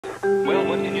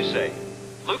what can you say?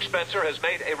 Luke Spencer has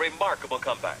made a remarkable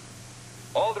comeback.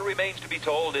 All that remains to be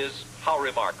told is how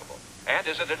remarkable. And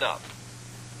is it enough?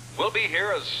 We'll be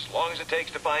here as long as it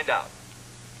takes to find out.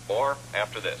 Or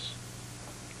after this.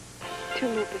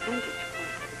 2 more percentage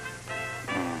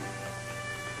points.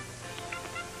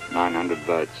 900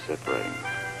 votes separating.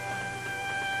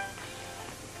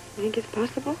 You think it's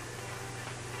possible?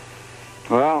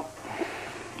 Well,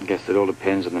 I guess it all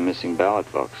depends on the missing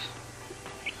ballot box.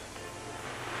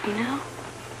 You know,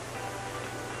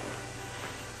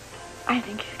 I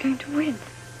think he's going to win.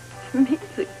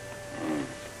 Amazing.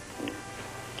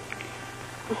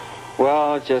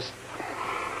 Well, it just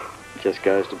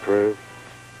goes to prove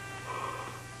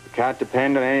you can't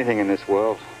depend on anything in this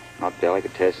world. Not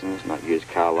delicatessens, not used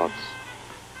car lots.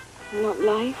 Not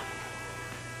life?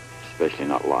 Especially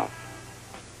not life.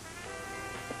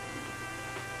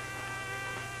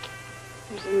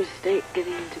 It was a mistake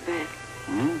getting into bed.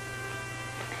 Hmm?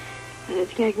 I don't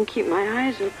think I can keep my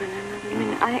eyes open another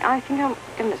minute. I think I'm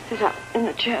going to sit up in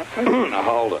the chair for a minute. Now,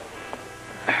 hold it.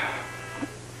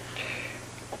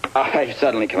 I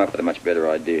suddenly come up with a much better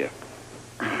idea.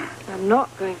 I'm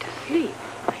not going to sleep.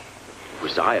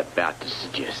 Was I about to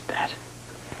suggest that?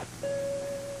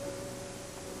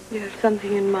 You have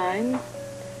something in mind?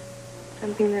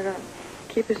 Something that'll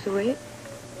keep us awake?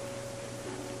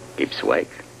 Keep us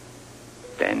awake.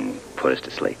 Then put us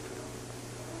to sleep.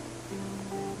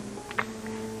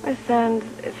 It sounds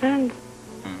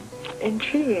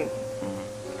intriguing.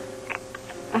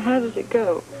 How does it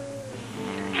go?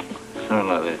 Something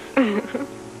like this.